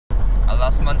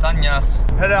Las Montañas.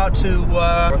 Head out to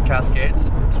North Cascades.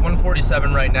 It's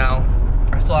 1:47 right now.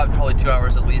 I still have probably 2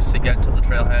 hours at least to get to the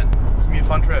trailhead. It's gonna be a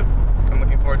fun trip. I'm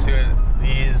looking forward to it.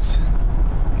 These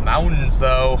mountains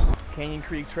though. Canyon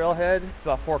Creek trailhead. It's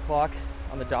about 4 o'clock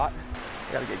on the dot.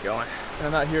 I gotta get going. And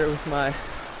I'm out here with my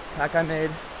pack I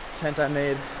made, tent I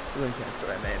made, wind pants that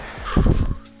I made.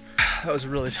 That was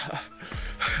really tough.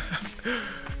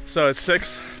 So it's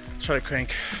 6. Try to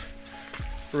crank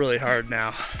really hard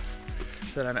now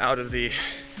that I'm out of the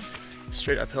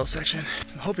straight uphill section.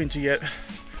 I'm hoping to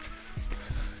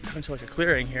come into like a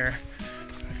clearing here.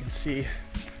 I can see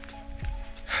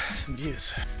some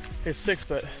views. It's 6,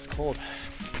 but it's cold.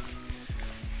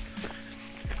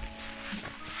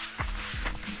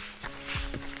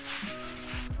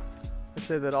 I'd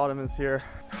say that autumn is here.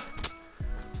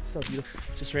 So beautiful.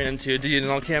 Just ran into a deer in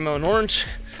all camo and orange.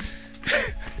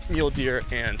 Mule deer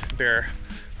and bear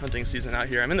hunting season out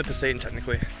here. I'm in the Pasayten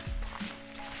technically.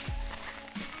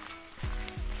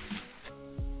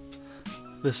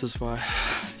 This is why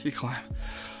you climb.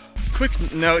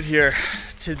 Quick note here,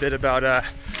 tidbit about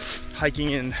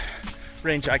hiking in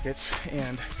rain jackets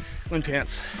and wind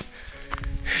pants.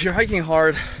 If you're hiking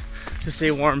hard to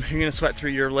stay warm, you're gonna sweat through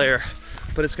your layer,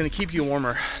 but it's gonna keep you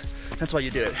warmer. That's why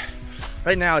you do it.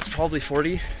 Right now it's probably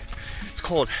 40. It's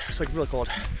cold, it's like real cold.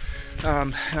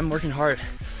 And I'm working hard,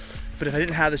 but if I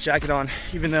didn't have this jacket on,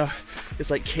 even though it's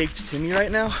like caked to me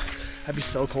right now, I'd be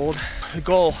so cold. The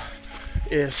goal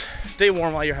is stay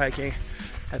warm while you're hiking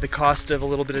at the cost of a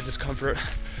little bit of discomfort,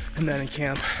 and then in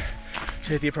camp,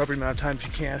 take the appropriate amount of time if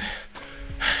you can.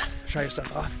 Try your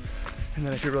stuff off, and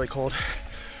then if you're really cold,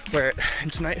 wear it.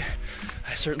 And tonight,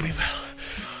 I certainly will.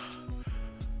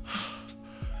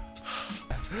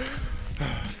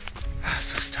 I'm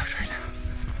so stoked right now.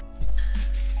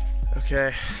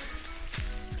 Okay,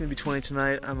 it's gonna be 20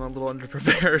 tonight. I'm a little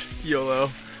underprepared, YOLO.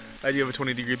 I do have a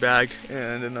 20-degree bag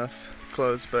and enough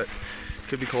clothes, but it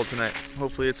could be cold tonight.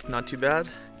 Hopefully it's not too bad.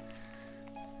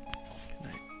 Good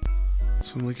night.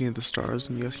 So I'm looking at the stars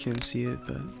and you guys can't see it,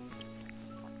 but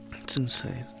it's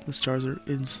insane. The stars are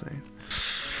insane.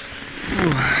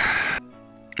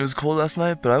 It was cold last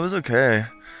night, but I was okay.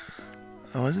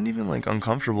 I wasn't even like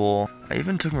uncomfortable. I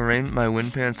even took my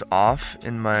wind pants off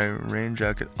and my rain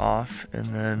jacket off, and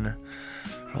then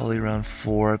probably around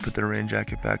 4 I put the rain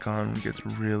jacket back on. It gets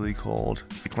really cold.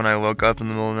 Like when I woke up in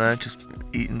the middle of the night, just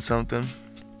eating something,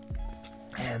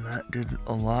 and that did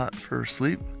a lot for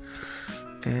sleep.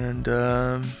 And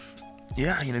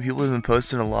yeah, you know, people have been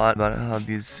posting a lot about how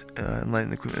these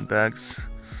Enlightened equipment bags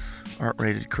aren't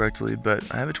rated correctly, but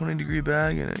I have a 20-degree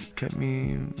bag and it kept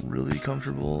me really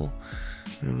comfortable.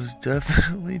 It was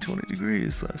definitely 20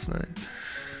 degrees last night.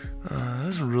 It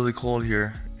was really cold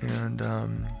here, and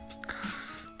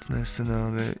it's nice to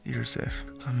know that you're safe.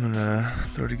 I'm gonna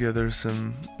throw together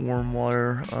some warm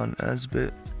water on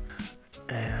Esbit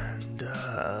and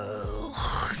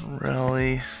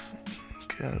rally,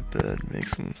 get out of bed, make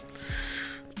some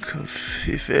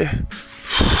coffee. This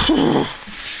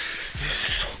is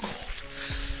so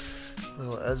cold.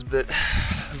 Little Esbit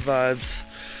vibes.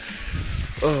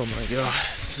 Oh my god,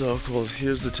 so cold.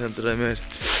 Here's the tent that I made.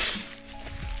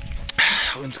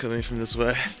 Wind's coming from this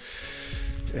way,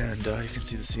 and you can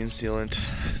see the seam sealant.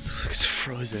 It's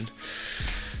frozen.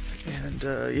 And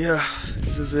yeah,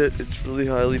 this is it. It's really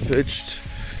highly pitched,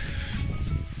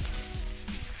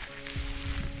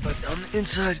 but on the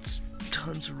inside it's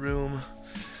tons of room,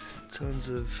 tons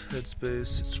of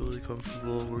headspace. It's really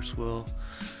comfortable, works well.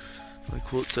 My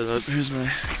quilt setup. Here's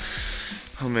my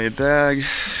homemade bag,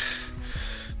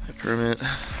 my permit,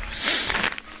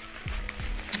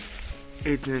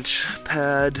 8-inch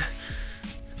pad,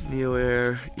 Neo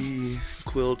Air E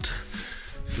quilt,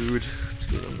 food. Let's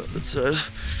go on the other side.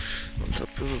 On top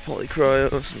of a polycryo,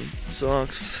 some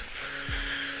socks,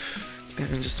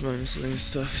 and just my miscellaneous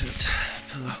stuff. And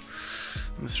pillow.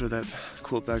 I'm gonna throw that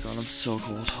quilt back on. I'm so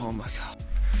cold. Oh my god.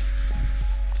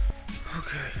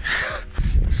 Okay.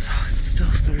 So it's still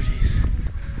 30s.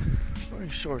 I'm wearing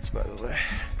shorts, by the way.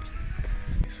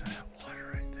 So I have water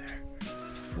right there.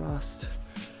 Frost.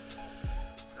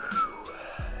 Whew.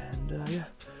 And yeah.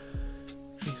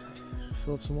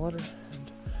 Fill up some water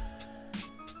and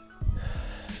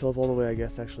fill up all the way, I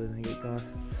guess, actually, and then get going.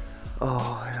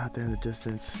 Oh, and out there in the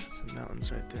distance, some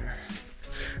mountains right there.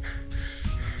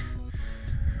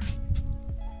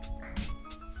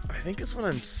 I think it's when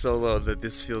I'm solo that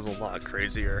this feels a lot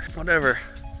crazier. Whatever.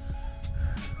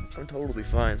 I'm totally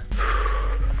fine.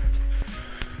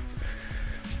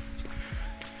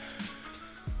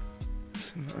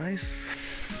 Some ice.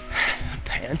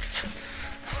 Pants.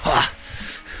 Ha!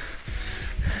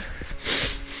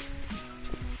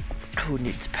 Who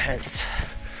needs pants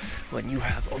when you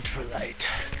have ultralight?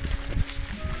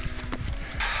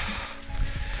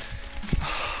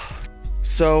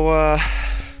 So,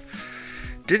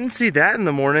 didn't see that in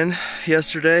the morning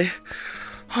yesterday.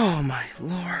 Oh my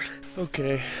lord.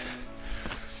 Okay.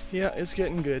 Yeah, it's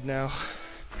getting good now.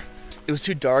 It was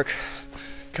too dark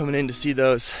coming in to see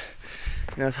those.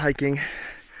 And I was hiking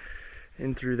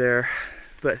in through there.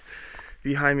 But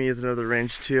behind me is another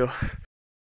range too.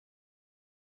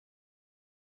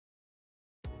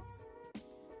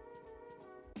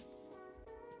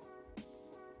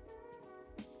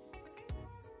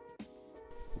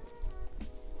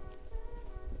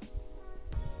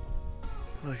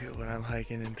 Look at what I'm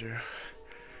hiking in through.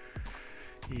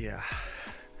 Yeah.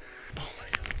 Oh my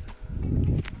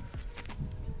god.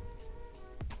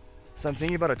 So I'm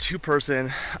thinking about a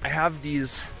two-person. I have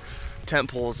these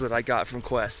tent poles that I got from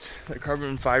Quest. They're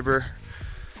carbon fiber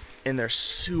and they're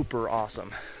super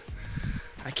awesome.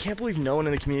 I can't believe no one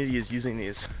in the community is using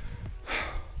these.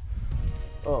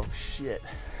 Oh shit.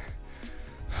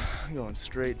 I'm going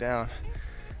straight down.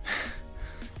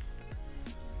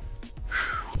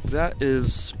 That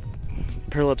is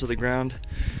parallel to the ground.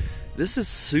 This is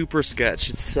super sketch.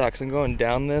 It sucks. I'm going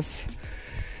down this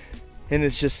and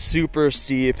it's just super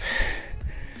steep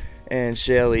and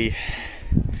shelly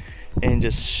and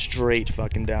just straight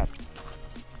fucking down.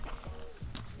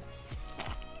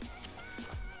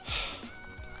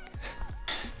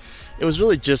 It was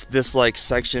really just this like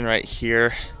section right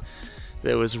here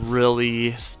that was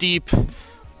really steep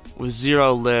with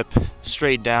zero lip,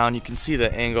 straight down. You can see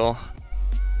the angle.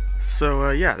 So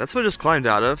yeah, that's what I just climbed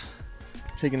out of.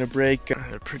 Taking a break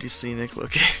at a pretty scenic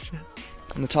location.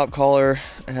 On the top collar,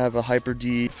 I have a Hyper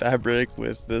D fabric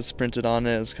with this printed on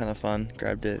it. It's kind of fun.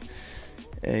 Grabbed it.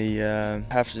 A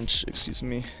half-inch,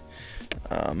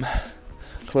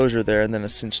 closure there, and then a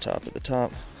cinch top at the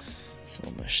top.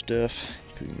 Fill my stuff,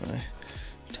 including my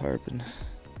tarp and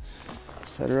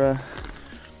etc.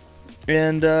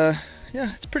 And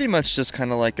yeah, it's pretty much just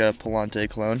kind of like a Palante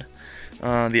clone.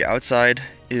 The outside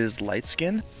is light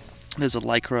skin. There's a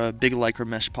lycra, big lycra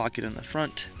mesh pocket in the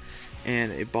front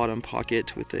and a bottom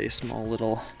pocket with a small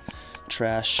little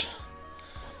trash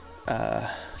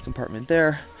compartment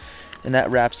there, and that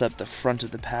wraps up the front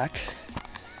of the pack.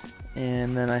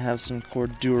 And then I have some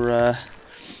Cordura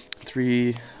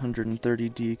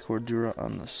 330D Cordura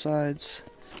on the sides.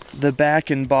 The back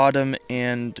and bottom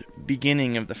and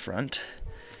beginning of the front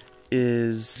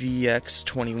is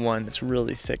VX21. It's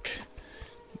really thick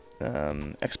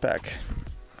X-Pack.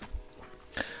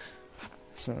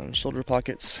 Some shoulder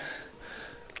pockets,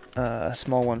 a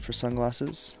small one for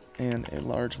sunglasses, and a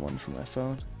large one for my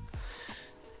phone.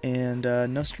 And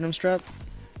no sternum strap,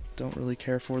 don't really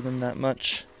care for them that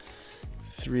much.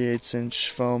 3/8 inch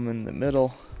foam in the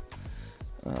middle.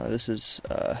 This is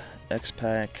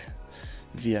X-Pack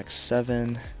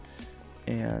VX7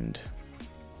 and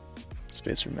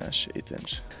spacer mesh 1/8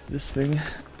 inch. This thing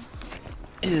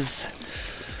is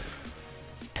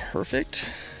perfect.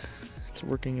 It's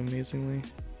working amazingly,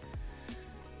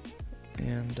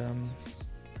 and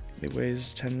it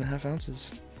weighs 10.5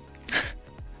 ounces.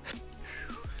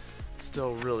 It's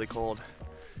still really cold.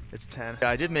 It's 10.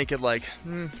 Yeah, I did make it like,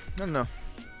 I don't know,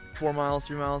 4 miles,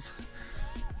 3 miles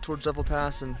towards Devil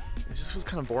Pass, and it just was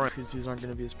kind of boring. These views aren't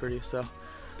going to be as pretty, so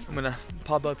I'm going to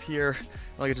pop up here, and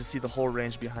I'll get to see the whole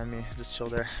range behind me. Just chill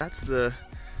there. That's the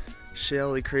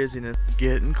shelly craziness.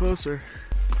 Getting closer.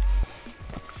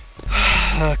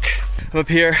 Look, I'm up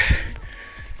here,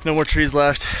 no more trees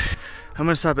left. I'm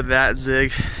gonna stop at that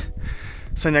zig.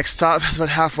 So next stop is about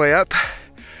halfway up.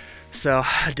 So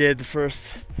I did the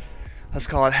first, let's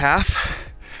call it half.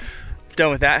 Done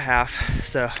with that half.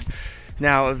 So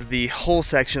now of the whole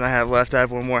section I have left, I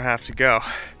have one more half to go.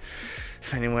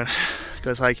 If anyone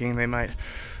goes hiking, they might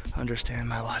understand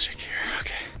my logic here.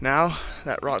 Okay, now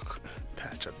that rock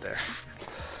patch up there.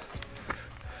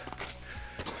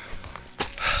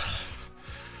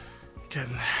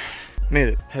 Getting there. Made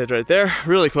it. Headed right there,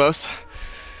 really close.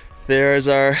 There's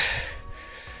our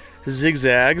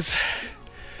zigzags.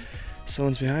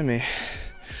 Someone's behind me.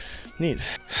 Neat.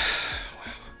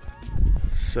 Wow.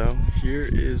 So here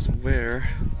is where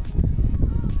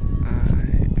I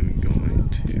am going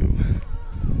to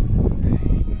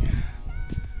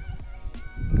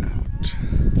hang out.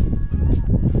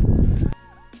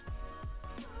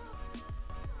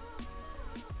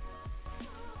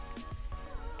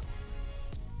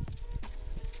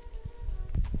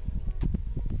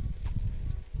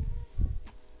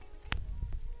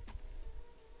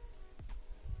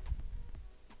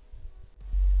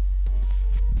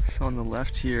 So on the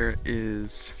left here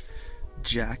is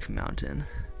Jack Mountain,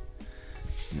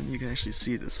 And you can actually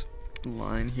see this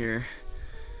line here.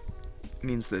 It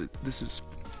means that this is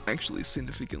actually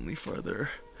significantly farther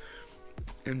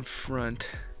in front,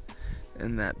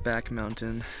 and that back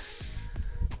mountain,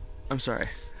 I'm sorry,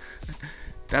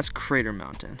 that's Crater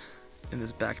Mountain, and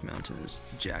this back mountain is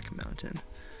Jack Mountain,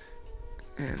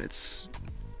 and it's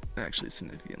actually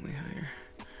significantly higher.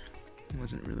 It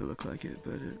doesn't really look like it,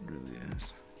 but it really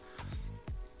is.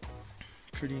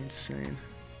 Pretty insane.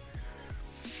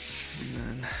 And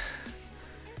then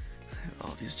I have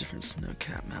all these different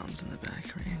snow-capped mountains in the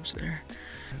back range there.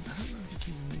 And I don't know if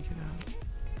you can make it out,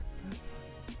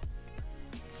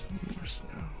 but some more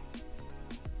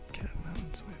snow-capped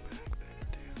mountains way back there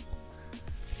too.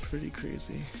 Pretty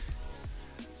crazy.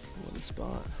 What a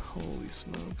spot. Holy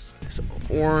smokes. It's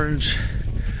orange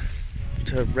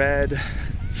to red,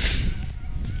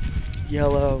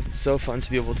 yellow. It's so fun to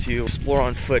be able to explore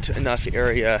on foot enough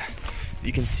area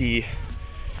you can see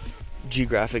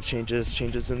geographic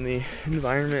changes in the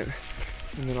environment,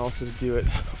 and then also to do it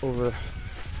over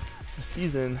a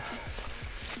season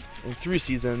and 3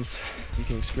 seasons, so you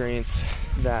can experience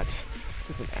that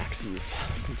different axes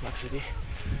of complexity.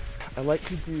 I like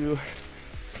to do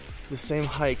the same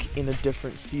hike in a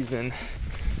different season,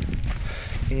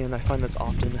 and I find that's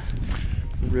often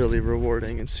really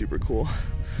rewarding and super cool.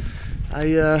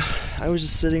 I was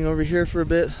just sitting over here for a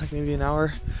bit, like maybe an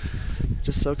hour,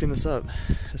 just soaking this up.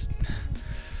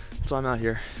 That's why I'm out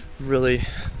here. Really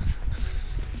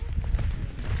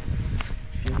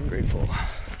feeling grateful.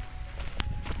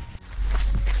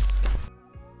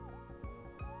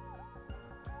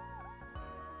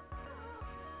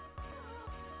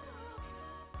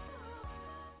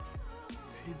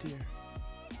 Hey dear.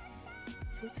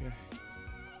 It's okay.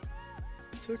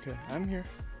 It's okay. I'm here.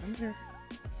 I'm here.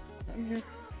 I'm here.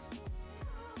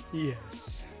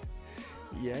 Yes.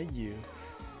 Yeah, you.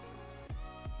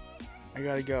 I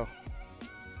gotta go.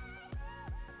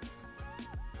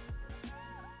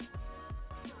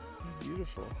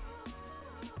 Beautiful.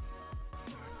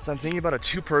 So I'm thinking about a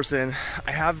 2-person.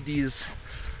 I have these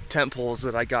tent poles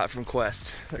that I got from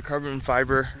Quest. They're carbon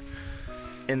fiber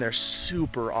and they're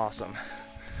super awesome.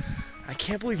 I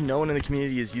can't believe no one in the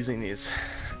community is using these.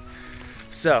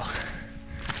 So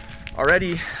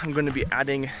already I'm going to be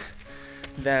adding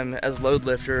them as load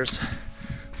lifters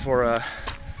for a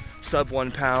sub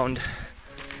 1 pound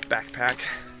backpack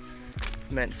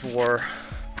meant for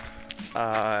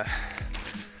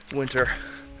winter.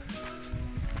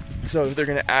 So they're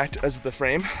gonna act as the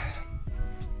frame.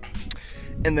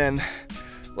 And then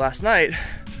last night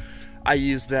I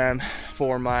used them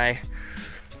for my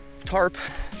tarp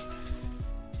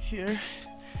here.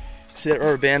 See that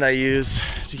rubber band I use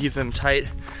to keep them tight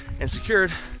and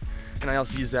secured, and I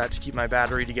also use that to keep my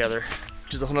battery together,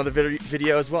 which is a whole nother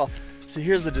video as well. So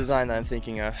here's the design that I'm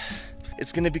thinking of.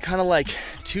 It's gonna be kind of like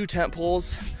 2 tent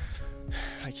poles.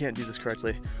 I can't do this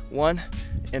correctly. 1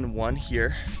 and 1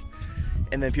 here.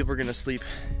 And then people are gonna sleep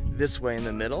this way in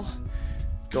the middle,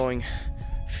 going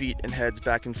feet and heads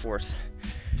back and forth.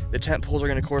 The tent poles are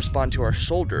gonna correspond to our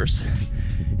shoulders.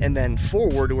 And then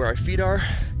forward to where our feet are,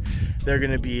 they're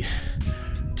gonna be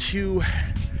 2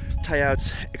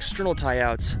 tie-outs, external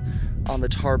tie-outs on the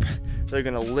tarp. They're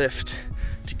gonna lift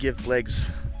to give legs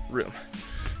room.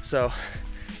 So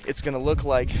it's gonna look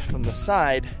like from the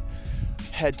side,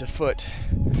 head to foot.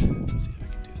 Let's see if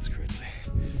I can do this correctly.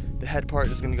 The head part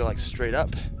is gonna go like straight up,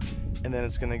 and then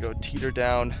it's gonna go teeter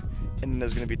down, and then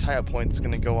there's gonna be a tie-up point that's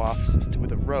gonna go off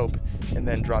with a rope and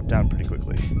then drop down pretty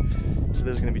quickly. So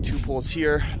there's gonna be 2 poles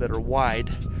here that are wide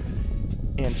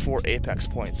and 4 apex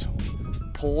points.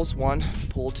 Poles 1,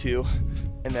 pole 2,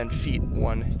 and then feet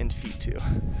 1 and feet 2.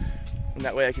 And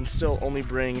that way I can still only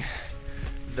bring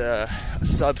the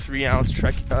sub 3 ounce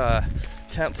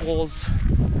tent poles.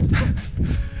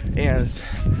 And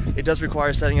it does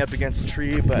require setting up against a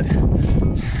tree, but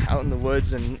out in the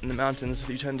woods and in the mountains,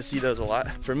 you tend to see those a lot.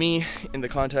 For me, in the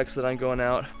context that I'm going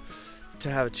out,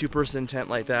 to have a 2-person tent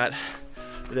like that,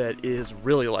 that is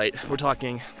really light. We're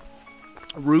talking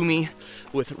roomy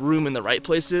with room in the right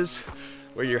places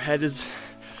where your head is,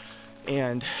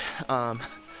 and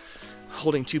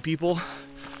holding 2 people,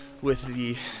 with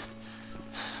the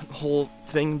whole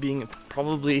thing being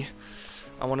probably,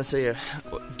 I want to say,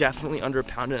 definitely under 1.5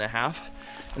 pounds,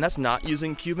 and that's not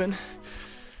using Cuban.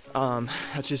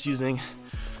 That's just using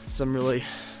some really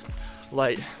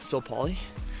light sil poly.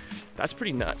 That's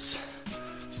pretty nuts.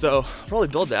 So I'll probably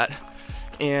build that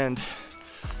and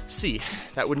see.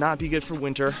 That would not be good for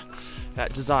winter,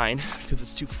 that design, because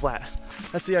it's too flat.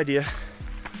 That's the idea.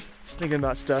 Just thinking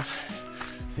about stuff.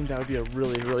 I think that would be a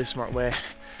really, really smart way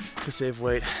to save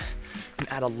weight and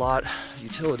add a lot of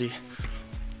utility.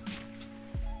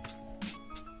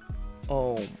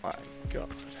 Oh my god.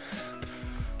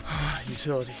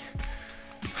 Utility.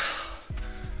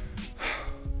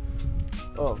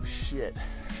 Oh shit.